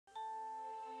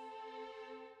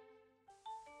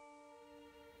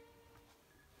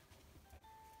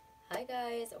Hi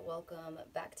guys, welcome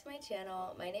back to my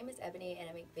channel. My name is Ebony and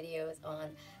I make videos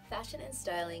on fashion and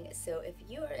styling, so if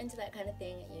you are into that kind of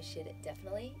thing, you should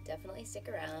definitely stick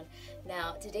around.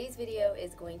 Now, today's video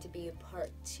is going to be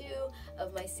part 2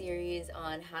 of my series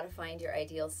on how to find your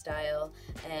ideal style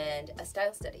and a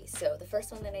style study. So the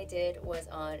first one that I did was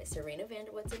on Serena van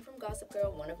der Woodsen from Gossip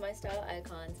Girl, one of my style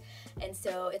icons, and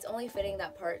so it's only fitting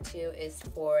that part 2 is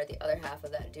for the other half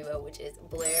of that duo, which is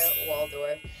Blair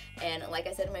Waldorf. And like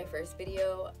I said in my first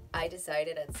video, I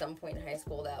decided at some point in high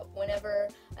school that whenever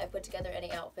I put together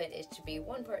any outfit, it should be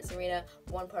one part Serena,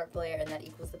 one part Blair, and that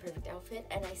equals the perfect outfit.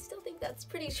 And I still think that's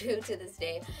pretty true to this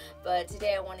day. But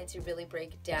today I wanted to really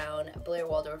break down Blair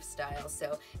Waldorf's style.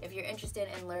 So if you're interested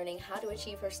in learning how to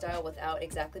achieve her style without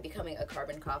exactly becoming a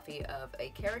carbon copy of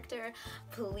a character,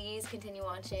 please continue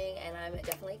watching, and I'm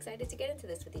definitely excited to get into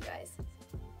this with you guys.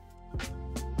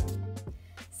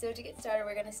 So to get started,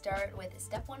 we're going to start with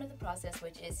step 1 of the process,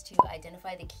 which is to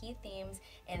identify the key themes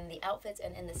in the outfits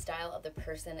and in the style of the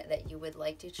person that you would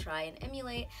like to try and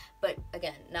emulate, but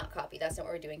again, not copy. That's not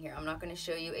what we're doing here. I'm not going to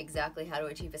show you exactly how to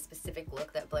achieve a specific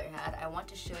look that Blair had. I want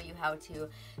to show you how to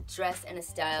dress in a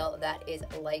style that is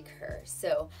like her.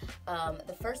 So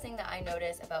the first thing that I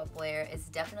notice about Blair is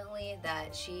definitely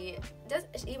that she does,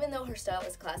 even though her style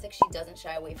is classic, she doesn't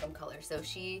shy away from color. So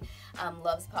she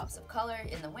loves pops of color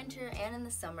in the winter and in the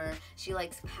summer. She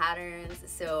likes patterns,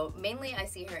 so mainly I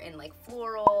see her in like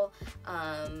floral,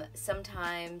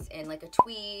 sometimes in like a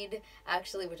tweed,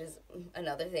 actually, which is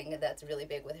another thing that's really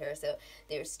big with her. So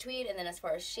there's tweed, and then as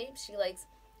far as shapes,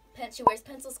 she wears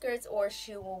pencil skirts, or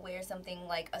she will wear something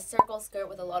like a circle skirt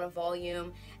with a lot of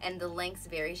volume, and the lengths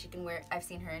vary. She can wear, I've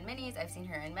seen her in minis, I've seen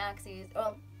her in maxis,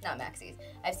 well, not maxis,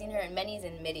 I've seen her in minis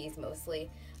and middies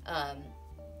mostly.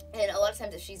 And a lot of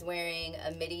times if she's wearing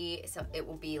a midi, it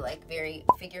will be like very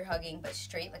figure hugging but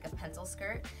straight, like a pencil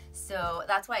skirt. So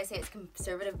that's why I say it's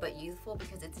conservative but youthful,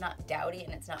 because it's not dowdy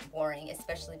and it's not boring,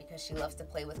 especially because she loves to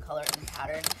play with color and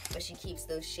pattern, but she keeps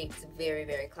those shapes very,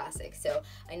 very classic. So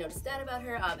I noticed that about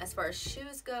her. As far as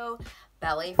shoes go,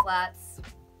 ballet flats,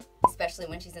 especially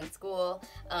when she's in school,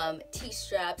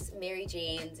 T-straps, Mary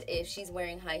Janes. If she's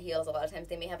wearing high heels, a lot of times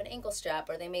they may have an ankle strap,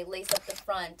 or they may lace up the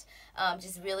front,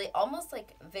 just really almost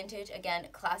like vintage, again,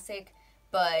 classic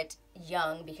but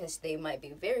young, because they might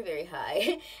be very, very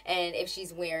high. And if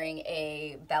she's wearing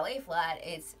a ballet flat,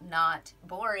 it's not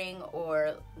boring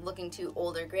or looking too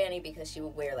old or granny, because she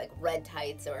will wear like red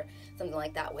tights or something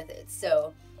like that with it.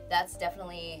 So that's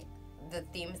definitely the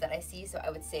themes that I see. So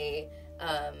I would say,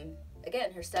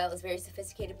 again, her style is very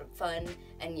sophisticated but fun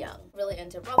and young. Really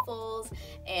into ruffles,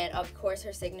 and of course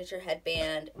her signature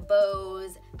headband,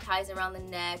 bows, ties around the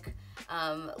neck,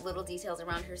 little details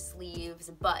around her sleeves,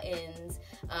 buttons.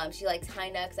 She likes high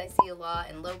necks, I see a lot,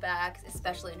 and low backs,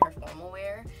 especially in her formal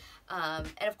wear. And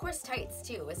of course tights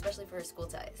too, especially for her school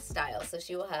style. So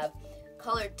she will have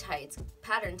colored tights,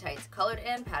 pattern tights, colored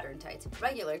and pattern tights,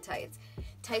 regular tights,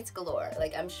 tights galore.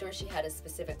 Like, I'm sure she had a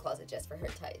specific closet just for her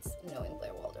tights, knowing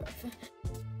Blair Waldorf.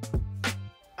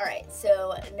 Alright,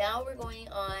 so now we're going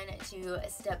on to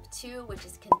step 2, which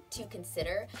is to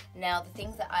consider. Now, the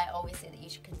things that I always say that you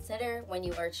should consider when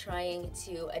you are trying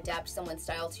to adapt someone's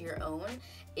style to your own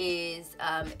is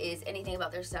anything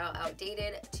about their style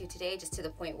outdated to today, just to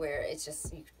the point where it's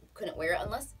just, you couldn't wear it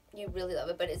unless you really love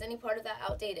it. But is any part of that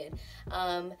outdated?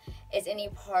 Is any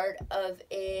part of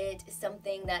it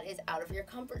something that is out of your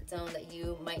comfort zone that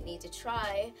you might need to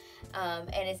try?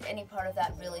 And is any part of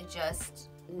that really just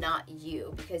not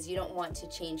you? Because you don't want to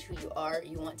change who you are,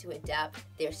 you want to adapt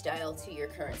their style to your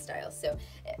current style. So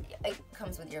it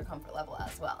comes with your comfort level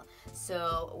as well.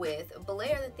 So with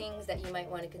Blair, the things that you might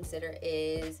want to consider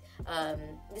is,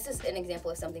 this is an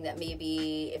example of something that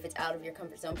maybe if it's out of your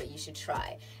comfort zone but you should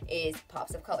try, is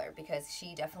pops of color, because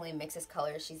she definitely mixes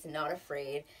colors. She's not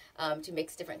afraid to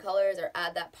mix different colors or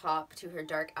add that pop to her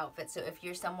dark outfit. So if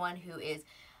you're someone who is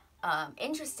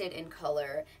interested in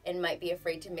color and might be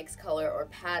afraid to mix color or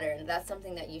pattern, that's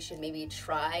something that you should maybe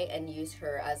try and use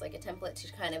her as like a template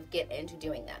to kind of get into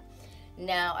doing that.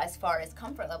 Now, as far as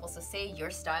comfort level, so say your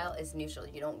style is neutral,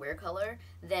 you don't wear color,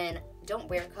 then don't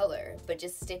wear color, but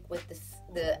just stick with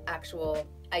the actual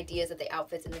ideas of the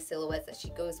outfits and the silhouettes that she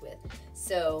goes with.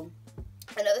 So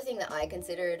another thing that I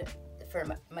considered for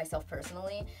myself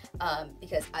personally,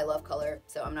 because I love color,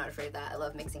 so I'm not afraid of that. I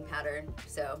love mixing pattern,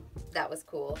 so that was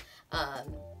cool.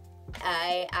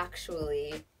 I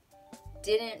actually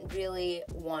didn't really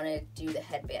want to do the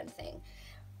headband thing.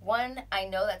 One, I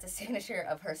know that's a signature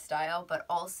of her style, but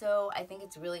also I think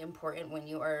it's really important when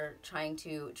you are trying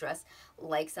to dress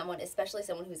like someone, especially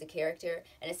someone who's a character,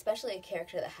 and especially a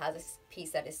character that has a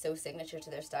piece that is so signature to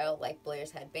their style, like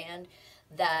Blair's headband,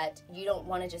 that you don't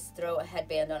want to just throw a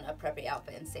headband on a preppy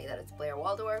outfit and say that it's Blair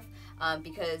Waldorf,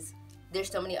 because there's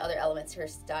so many other elements to her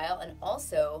style, and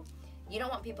also you don't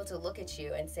want people to look at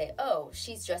you and say, oh,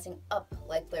 she's dressing up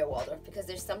like Blair Waldorf, because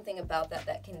there's something about that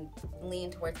that can lean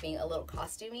towards being a little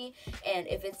costumey. And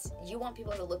if it's, you want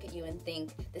people to look at you and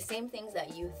think the same things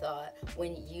that you thought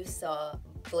when you saw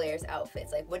Blair's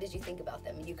outfits. Like, what did you think about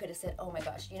them? You could have said, oh my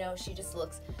gosh, you know, she just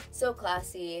looks so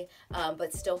classy,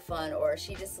 but still fun, or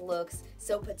she just looks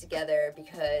so put together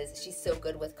because she's so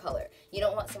good with color. You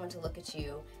don't want someone to look at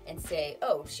you and say,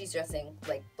 oh, she's dressing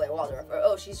like Blair Waldorf, or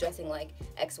oh, she's dressing like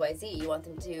XYZ. You want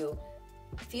them to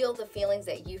feel the feelings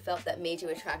that you felt that made you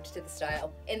attracted to the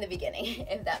style in the beginning,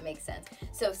 if that makes sense.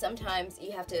 So sometimes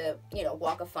you have to, you know,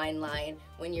 walk a fine line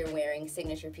when you're wearing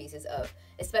signature pieces of,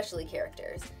 especially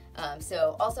characters.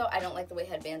 So also, I don't like the way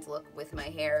headbands look with my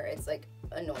hair. It's like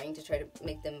annoying to try to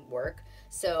make them work.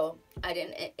 So I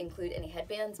didn't include any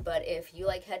headbands, but if you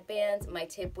like headbands, my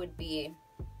tip would be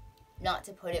not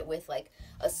to put it with like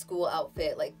a school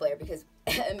outfit like Blair, because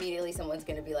immediately someone's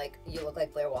going to be like, you look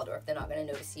like Blair Waldorf. They're not going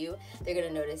to notice you. They're going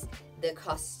to notice the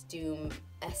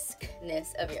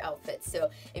costume-esque-ness of your outfit. So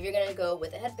if you're going to go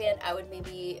with a headband, I would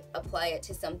maybe apply it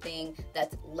to something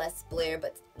that's less Blair,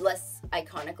 but less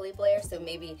iconically Blair. So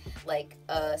maybe like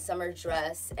a summer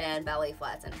dress and ballet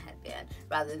flats and a headband,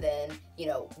 rather than, you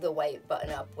know, the white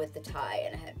button-up with the tie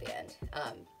and a headband.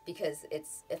 Because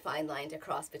it's a fine line to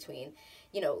cross between,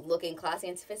 you know, looking classy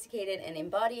and sophisticated and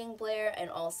embodying Blair, and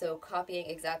also copying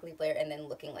exactly Blair and then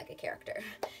looking like a character.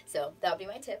 So that would be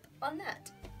my tip on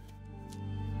that.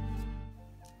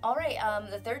 Alright,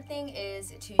 the third thing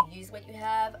is to use what you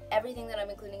have. Everything that I'm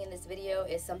including in this video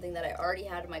is something that I already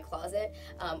had in my closet.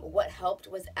 What helped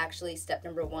was actually step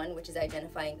number one, which is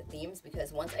identifying the themes,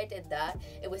 because once I did that,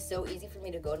 it was so easy for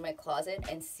me to go to my closet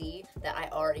and see that I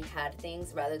already had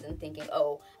things, rather than thinking,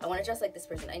 oh, I want to dress like this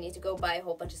person, I need to go buy a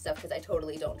whole bunch of stuff because I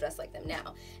totally don't dress like them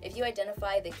now. If you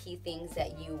identify the key things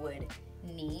that you would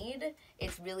need,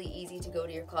 it's really easy to go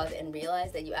to your closet and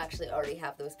realize that you actually already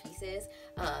have those pieces,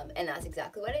 and that's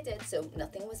exactly what I did, so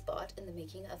nothing was bought in the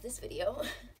making of this video.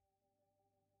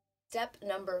 Step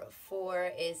number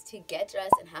 4 is to get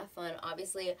dressed and have fun.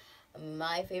 Obviously,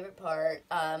 my favorite part.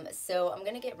 So I'm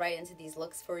gonna get right into these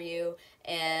looks for you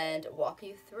and walk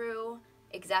you through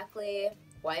exactly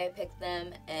why I picked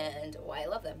them and why I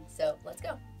love them. So let's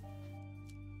go.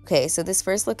 Okay, so this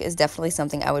first look is definitely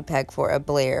something I would peg for a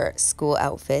Blair school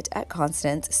outfit at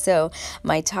Constance. So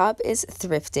my top is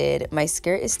thrifted, my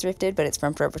skirt is thrifted, but it's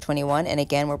from Forever 21, and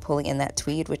again, we're pulling in that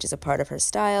tweed, which is a part of her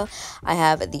style. I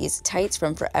have these tights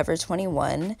from Forever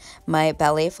 21, my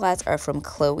ballet flats are from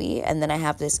Chloe, and then I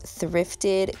have this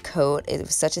thrifted coat. It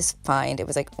was such a find, it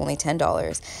was like only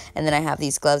 $10, and then I have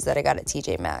these gloves that I got at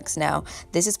TJ Maxx. Now,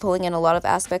 this is pulling in a lot of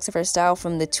aspects of her style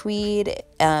from the tweed.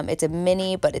 It's a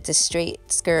mini, but it's a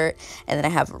straight skirt. And then I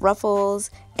have ruffles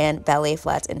and ballet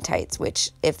flats and tights,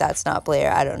 which if that's not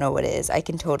Blair, I don't know what is. I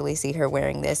can totally see her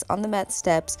wearing this on the Met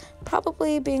steps,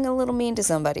 probably being a little mean to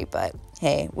somebody, but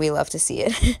hey, we love to see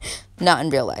it. Not in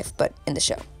real life, but in the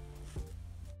show.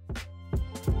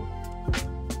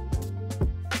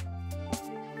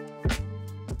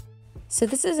 So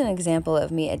this is an example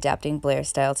of me adapting Blair's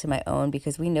style to my own,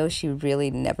 because we know she really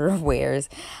never wears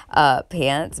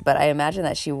pants, but I imagine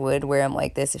that she would wear them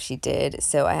like this if she did.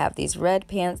 So I have these red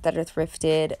pants that are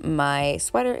thrifted, my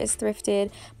sweater is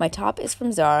thrifted, my top is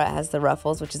from Zara, it has the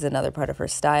ruffles, which is another part of her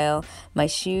style. My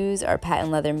shoes are patent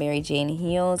leather Mary Jane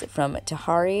heels from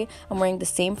Tahari. I'm wearing the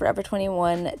same Forever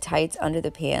 21 tights under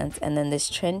the pants, and then this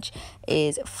trench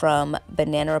is from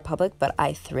Banana Republic, but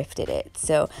I thrifted it.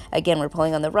 So again, we're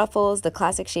pulling on the ruffles, the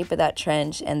classic shape of that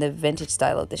trench, and the vintage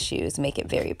style of the shoes make it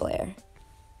very Blair.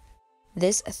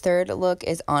 This third look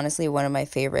is honestly one of my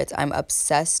favorites. I'm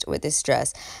obsessed with this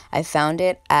dress. I found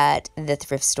it at the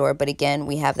thrift store, but again,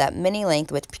 we have that mini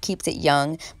length, which keeps it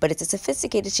young, but it's a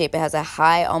sophisticated shape. It has a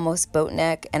high, almost boat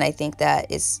neck, and I think that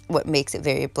is what makes it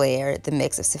very Blair, the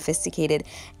mix of sophisticated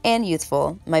and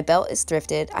youthful. My belt is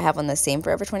thrifted. I have on the same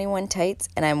Forever 21 tights,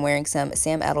 and I'm wearing some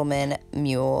Sam Edelman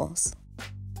mules.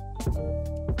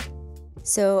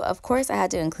 So, of course, I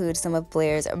had to include some of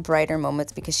Blair's brighter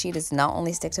moments, because she does not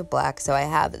only stick to black. So I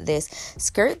have this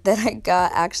skirt that I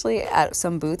got actually at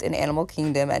some booth in Animal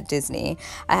Kingdom at Disney.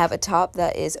 I have a top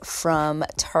that is from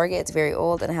Target. It's very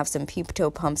old, and I have some peep toe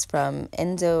pumps from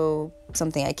Enzo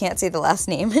something, I can't say the last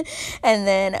name. And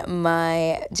then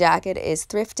my jacket is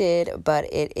thrifted, but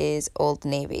it is Old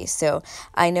Navy. So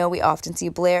I know we often see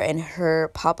Blair in her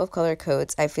pop of color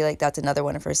coats. I feel like that's another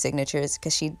one of her signatures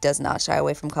because she does not shy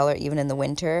away from color even in the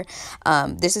winter.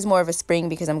 This is more of a spring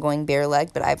because I'm going bare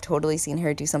legged, but I've totally seen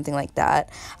her do something like that.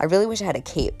 I really wish I had a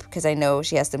cape because I know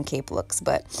she has some cape looks,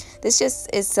 but this just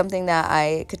is something that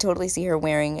I could totally see her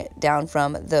wearing, down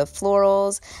from the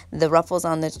florals, the ruffles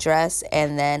on the dress,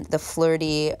 and then the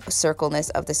flirty circleness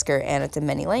of the skirt, and it's a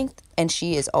mini length, and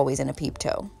she is always in a peep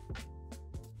toe.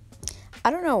 I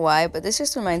don't know why, but this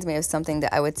just reminds me of something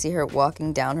that I would see her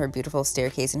walking down her beautiful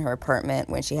staircase in her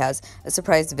apartment when she has a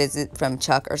surprise visit from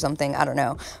Chuck or something. I don't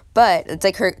know. But it's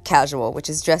like her casual, which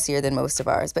is dressier than most of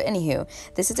ours. But anywho,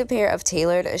 this is a pair of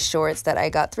tailored shorts that I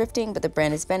got thrifting, but the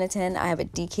brand is Benetton. I have a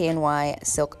DKNY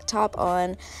silk top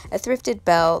on, a thrifted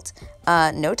belt,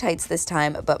 no tights this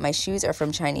time, but my shoes are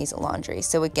from Chinese laundry.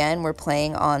 So again, we're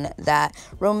playing on that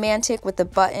romantic with the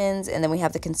buttons, and then we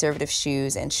have the conservative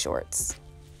shoes and shorts.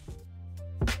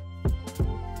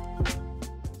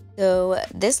 So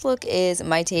this look is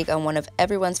my take on one of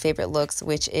everyone's favorite looks,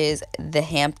 which is the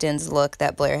Hamptons look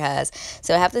that Blair has.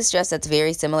 So I have this dress that's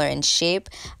very similar in shape.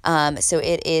 So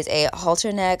it is a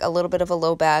halter neck, a little bit of a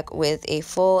low back with a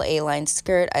full A-line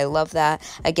skirt. I love that.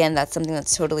 Again, that's something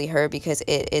that's totally her because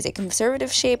it is a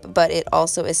conservative shape, but it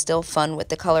also is still fun with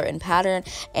the color and pattern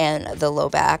and the low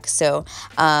back. So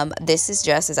this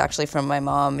dress is actually from my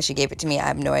mom. She gave it to me. I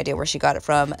have no idea where she got it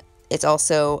from. It's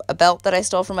also a belt that I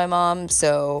stole from my mom,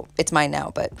 so it's mine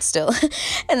now, but still.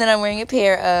 And then I'm wearing a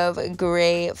pair of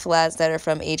gray flats that are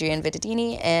from Adrienne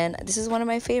Vittadini, and this is one of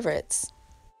my favorites.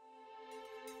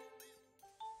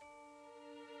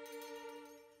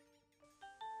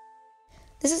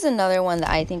 This is another one that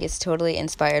I think is totally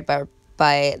inspired by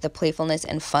the playfulness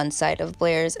and fun side of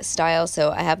Blair's style.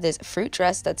 So I have this fruit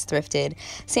dress that's thrifted,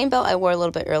 same belt I wore a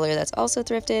little bit earlier that's also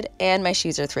thrifted, and my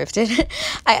shoes are thrifted.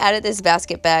 I added this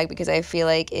basket bag because I feel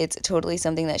like it's totally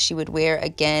something that she would wear,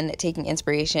 again taking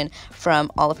inspiration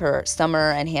from all of her summer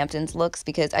and Hamptons looks,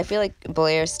 because I feel like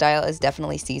Blair's style is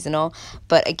definitely seasonal,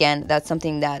 but again, that's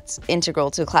something that's integral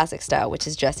to classic style, which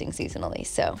is dressing seasonally.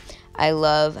 So I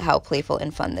love how playful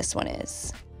and fun this one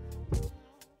is.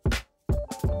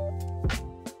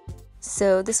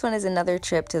 So this one is another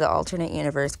trip to the alternate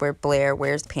universe where Blair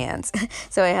wears pants.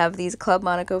 So I have these Club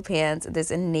Monaco pants, this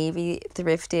navy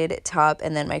thrifted top,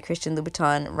 and then my Christian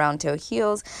Louboutin round toe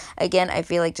heels. Again, I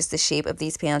feel like just the shape of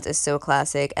these pants is so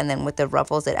classic, and then with the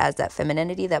ruffles it adds that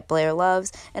femininity that Blair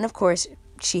loves, and of course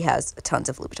she has tons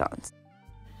of Louboutins.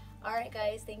 Alright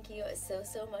guys, thank you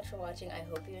so much for watching. I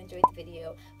hope you enjoyed the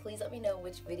video. Please let me know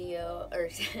which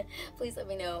please let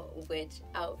me know which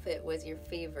outfit was your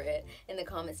favorite in the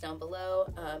comments down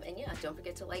below. And yeah, don't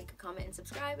forget to like, comment, and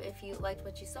subscribe if you liked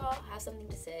what you saw, have something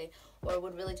to say, or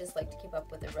would really just like to keep up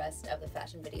with the rest of the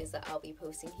fashion videos that I'll be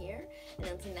posting here. And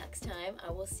until next time, I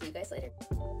will see you guys later.